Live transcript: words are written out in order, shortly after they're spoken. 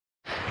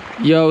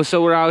Yo,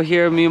 so we're out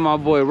here, me and my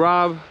boy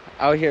Rob,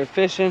 out here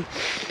fishing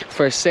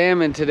for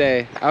salmon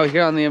today. Out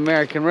here on the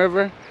American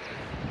River.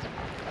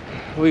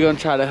 We're gonna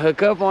try to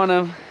hook up on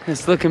them.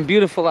 It's looking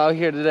beautiful out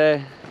here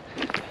today.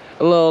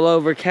 A little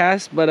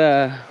overcast, but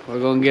we're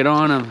gonna get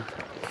on them.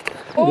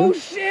 Oh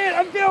shit,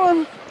 I'm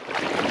feeling.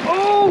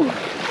 Oh!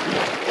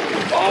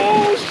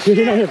 Oh shit!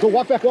 Here, go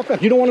walk back, walk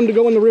back. You don't want them to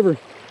go in the river.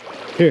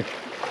 Here,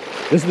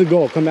 this is the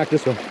goal. Come back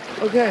this way.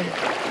 Okay.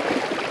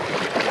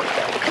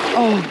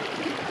 Oh.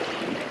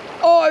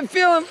 Oh, I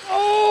feel him.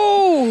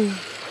 Oh.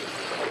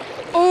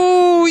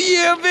 Oh,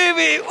 yeah,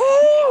 baby.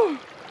 Oh.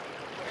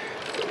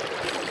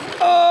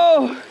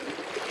 Oh.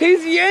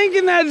 He's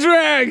yanking that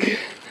drag.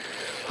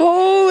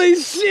 Holy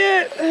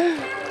shit.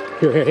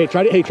 Here, hey,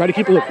 try to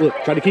keep look,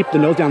 try to keep the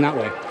nose down that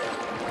way.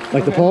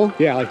 Like the pole?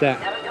 Yeah, like that.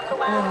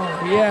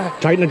 Oh, yeah.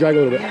 Tighten the drag a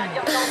little bit.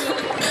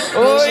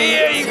 Oh,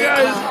 yeah, you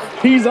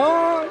guys. He's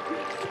on.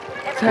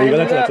 There you go,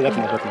 that's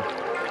enough.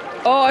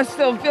 Oh, I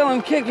still feel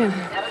him kicking.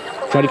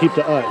 Try to keep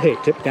the, hey,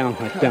 tip down,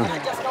 like down.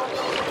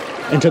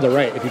 And to the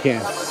right if you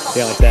can.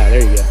 Yeah, like that,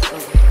 there you go.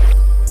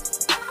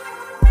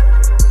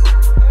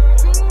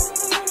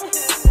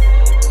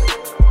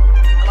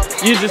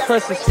 You just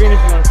press the screen if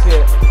you want to see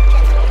it.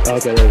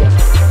 Okay, there you go.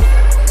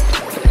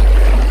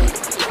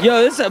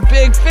 Yo, this is a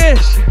big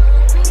fish.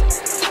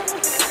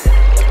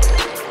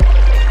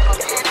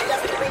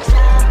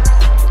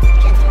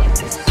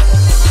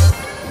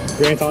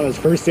 Grant's on his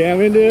first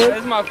salmon, dude. This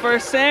is my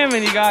first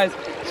salmon, you guys.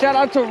 Shout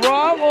out to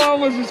Rob. Oh, I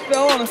almost just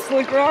fell on a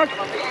slick rock.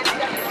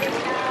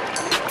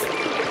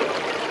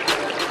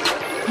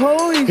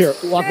 Holy Here,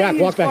 shit, walk back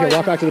here, walk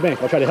back to the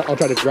bank. I'll try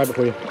to grab it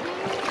for you.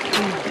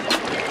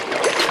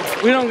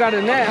 We don't got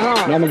a net, huh?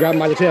 Now I'm gonna grab him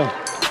by the tail.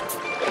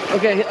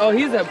 Okay, oh,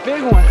 he's a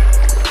big one.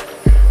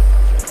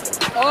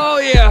 Oh,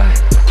 yeah.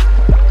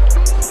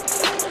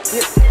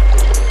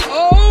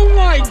 Oh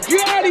my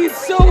God, he's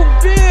so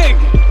big.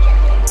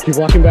 Keep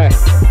walking back.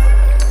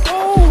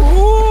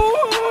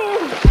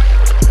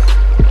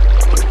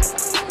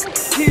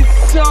 He's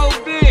so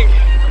big.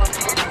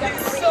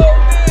 He's so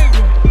big.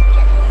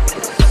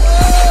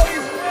 Oh,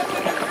 he's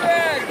ripping the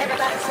drag.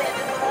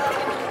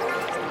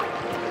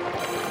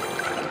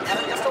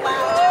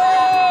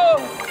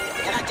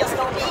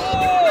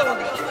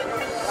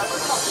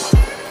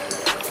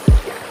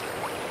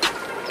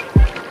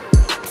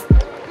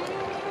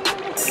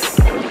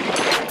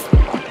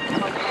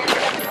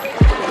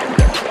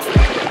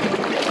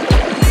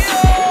 Yo,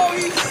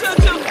 he's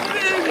such a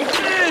big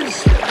fish.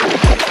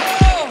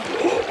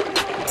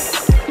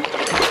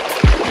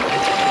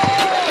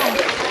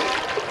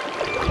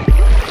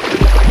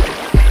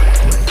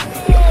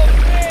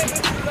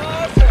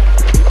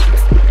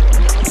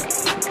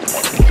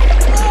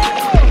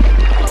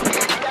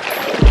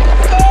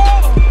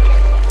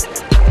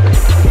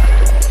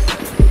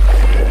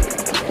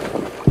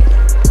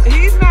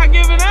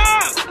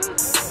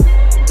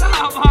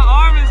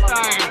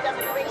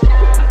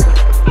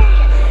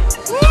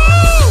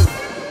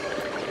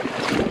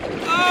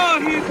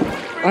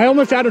 I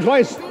almost had him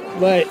twice,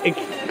 but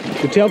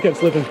the tail kept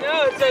slipping.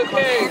 No, it's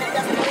okay.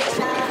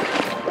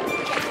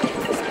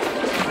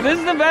 This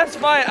is the best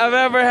fight I've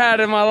ever had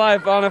in my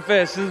life on a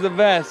fish. This is the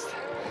best.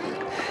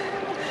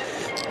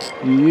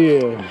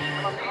 Yeah.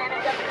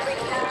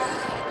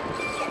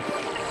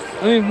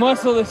 Let me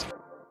muscle this.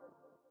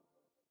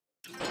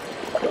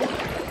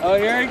 Oh,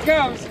 here he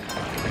comes.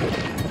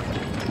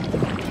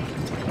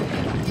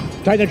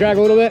 Tighten the drag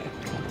a little bit.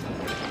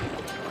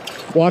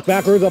 Walk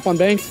backwards up on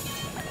bank.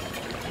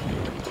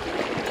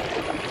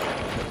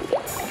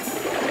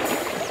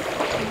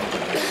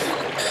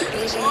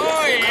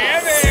 Oh yeah,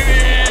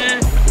 baby!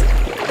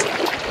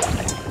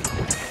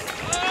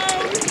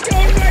 Oh, he's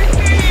going right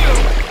to you!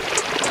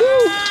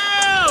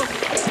 Oh!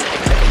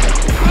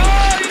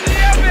 Oh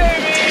yeah,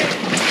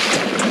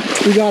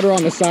 baby! We got her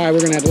on the side.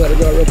 We're gonna have to let her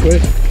go real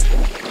quick.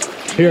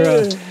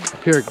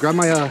 Here, grab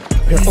my here,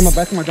 on my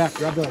back,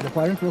 Grab the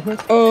pliers real quick.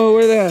 Oh,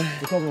 where the?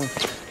 This other one.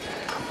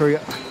 Hurry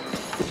up.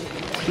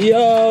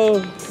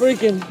 Yo,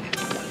 freaking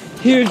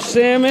huge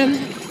salmon.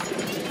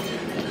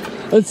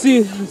 Let's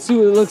see what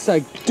it looks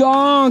like.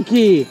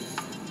 Donkey.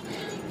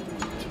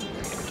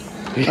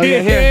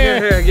 Okay,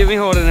 here. Give me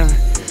hold of him.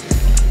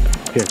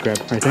 Here, grab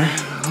right there.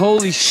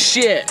 Holy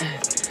shit.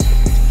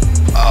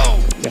 Oh.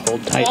 Yeah,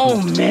 hold tight.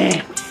 Oh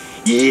man.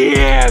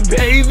 Yeah,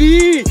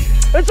 baby.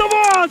 It's a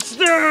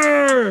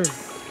monster.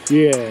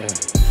 Yeah.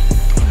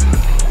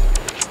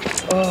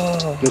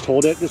 Oh. Just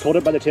hold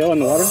it by the tail in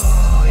the water.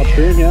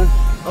 Upstream, yeah.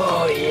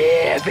 Oh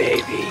yeah,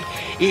 baby.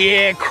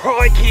 Yeah,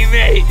 crikey,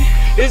 mate.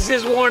 This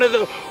is one of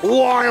the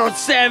wild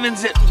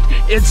salmons.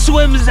 It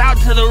swims out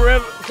to the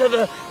river,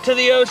 to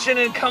the ocean,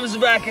 and comes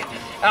back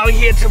out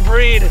here to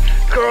breed.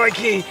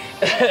 Crikey.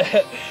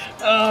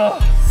 Oh.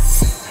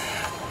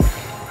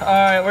 All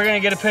right, we're gonna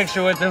get a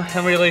picture with him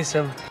and release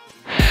him.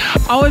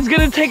 I was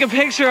gonna take a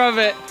picture of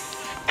it,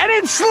 and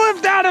it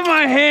slipped out of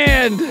my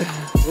hand.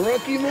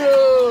 Rookie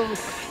move.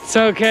 It's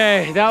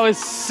okay. That was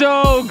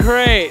so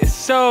great.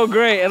 So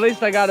great. At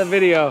least I got a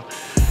video.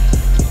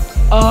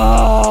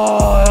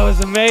 Oh, that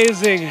was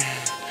amazing.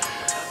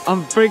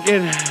 I'm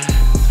freaking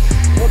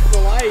Hooked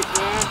for life,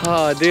 man.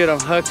 oh dude, I'm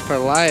hooked for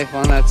life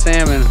on that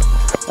salmon.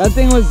 That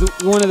thing was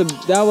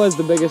that was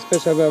the biggest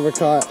fish I've ever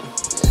caught.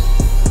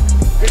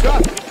 Good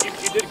job.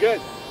 You did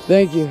good.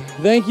 Thank you.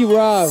 Thank you,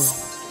 Rob.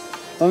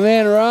 My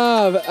man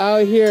Rob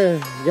out here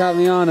got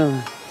me on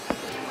him.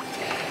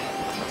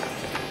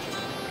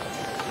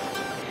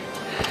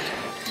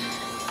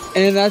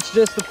 And that's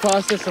just the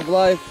process of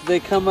life. They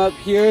come up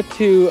here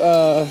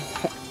to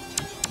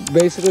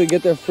basically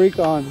get their freak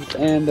on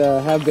and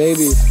have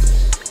babies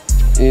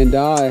and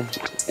die.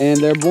 And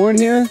they're born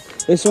here,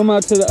 they swim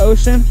out to the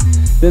ocean,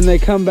 then they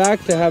come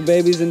back to have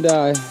babies and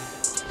die.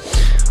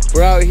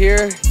 We're out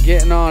here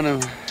getting on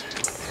them.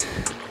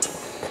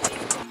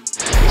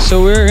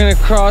 So we're gonna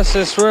cross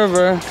this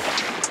river.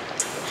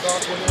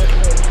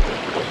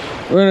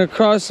 We're gonna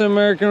cross the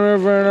American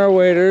River in our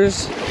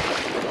waders.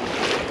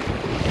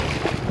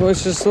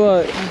 Wish us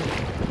luck.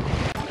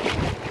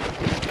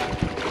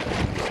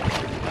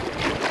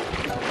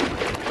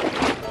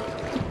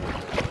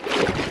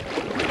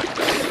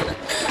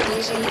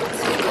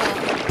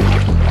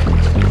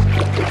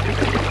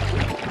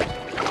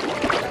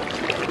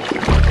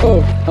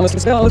 Oh,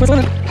 let's go. Let's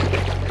go.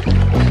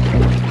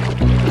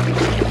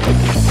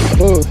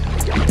 Oh.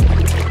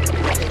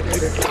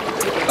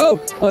 Oh,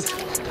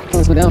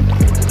 let's go down.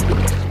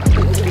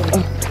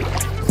 Oh.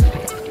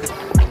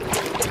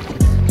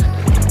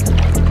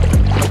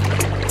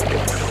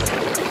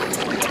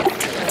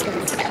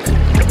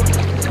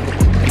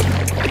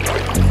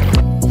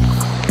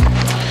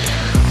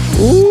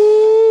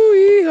 Ooh,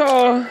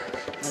 yeehaw.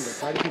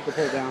 Try to keep the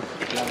pole down.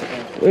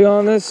 We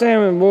on this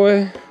salmon,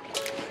 boy.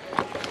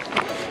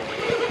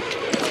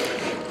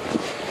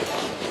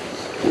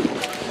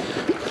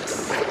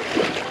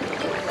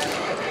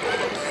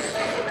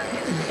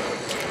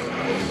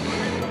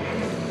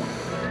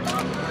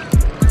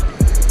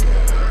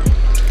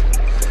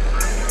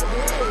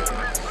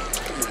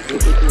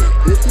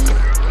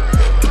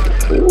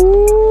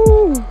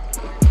 Ooh.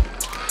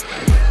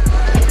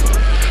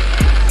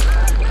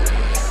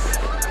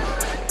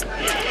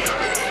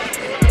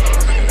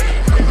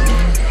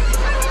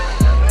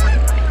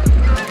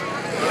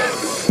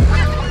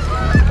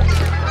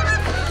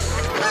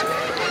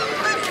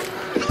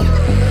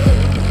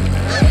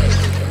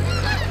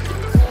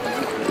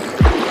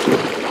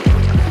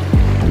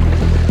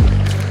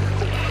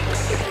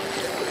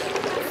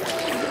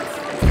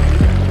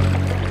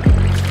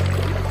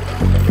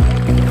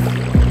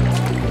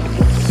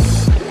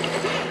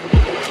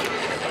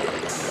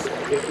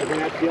 You're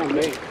gonna have to be on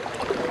me.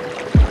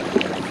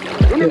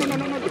 No,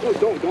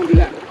 don't do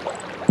that.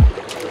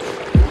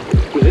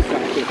 Do this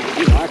guy.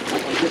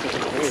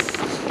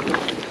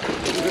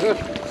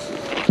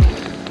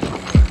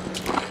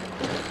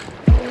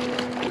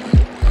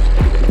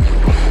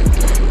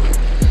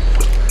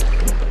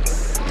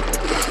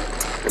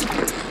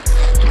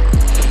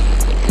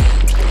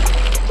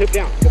 Tip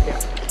down.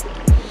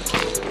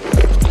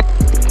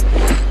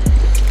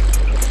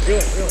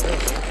 Really.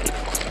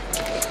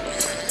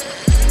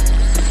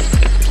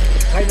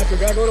 Tighten up your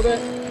drag a little bit.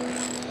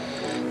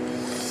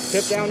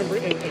 Tip down and to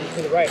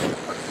the right.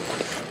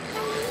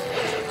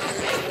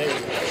 There you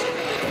go.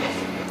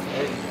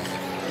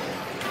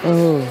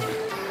 Oh.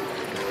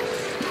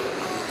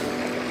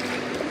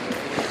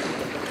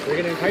 We're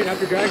gonna tighten up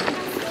your drag.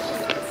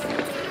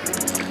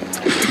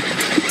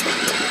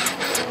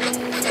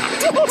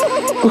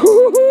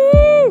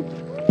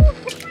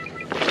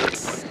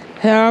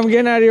 Yeah, I'm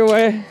getting out of your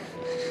way.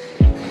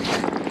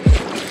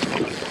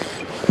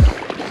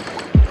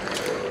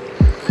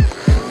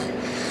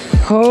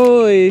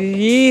 Holy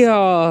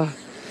yeehaw.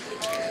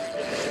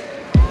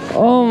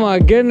 Oh my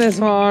goodness,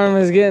 my arm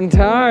is getting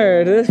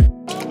tired. This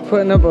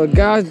putting up a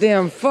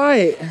goddamn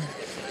fight.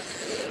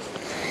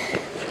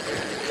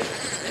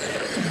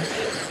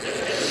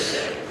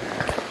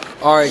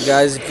 Alright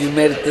guys, if you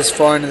made it this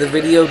far into the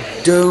video,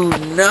 do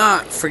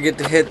not forget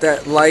to hit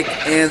that like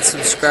and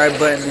subscribe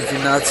button if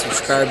you're not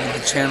subscribed to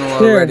the channel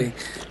already.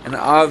 And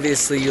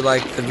obviously you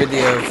liked the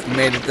video if you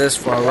made it this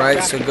far,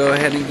 right? So go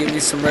ahead and give me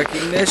some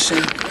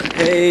recognition.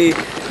 Hey,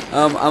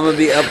 I'm going to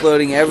be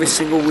uploading every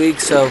single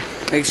week, so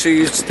make sure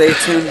you stay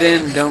tuned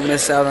in and don't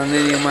miss out on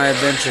any of my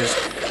adventures.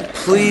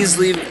 Please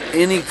leave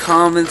any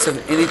comments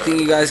of anything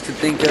you guys could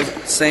think of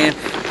saying.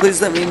 Please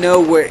let me know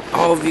where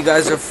all of you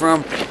guys are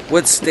from,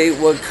 what state,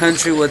 what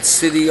country, what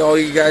city all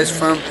you guys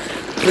from.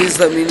 Please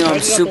let me know. I'm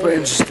super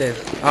interested.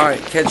 Alright,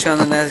 catch you on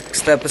the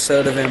next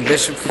episode of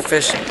Ambition for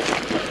Fishing.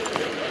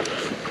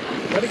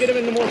 Try to get him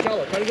into more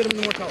color.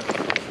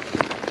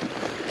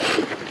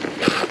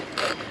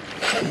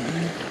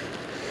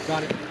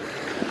 Got it.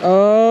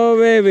 Oh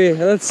baby,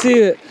 let's see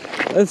it.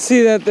 Let's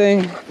see that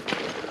thing.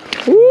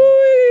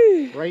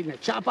 Woo! Right in the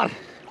chopper.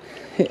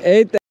 He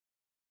ate that.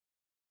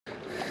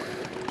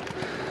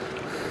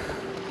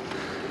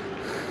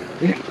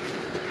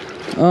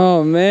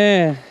 Oh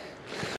man.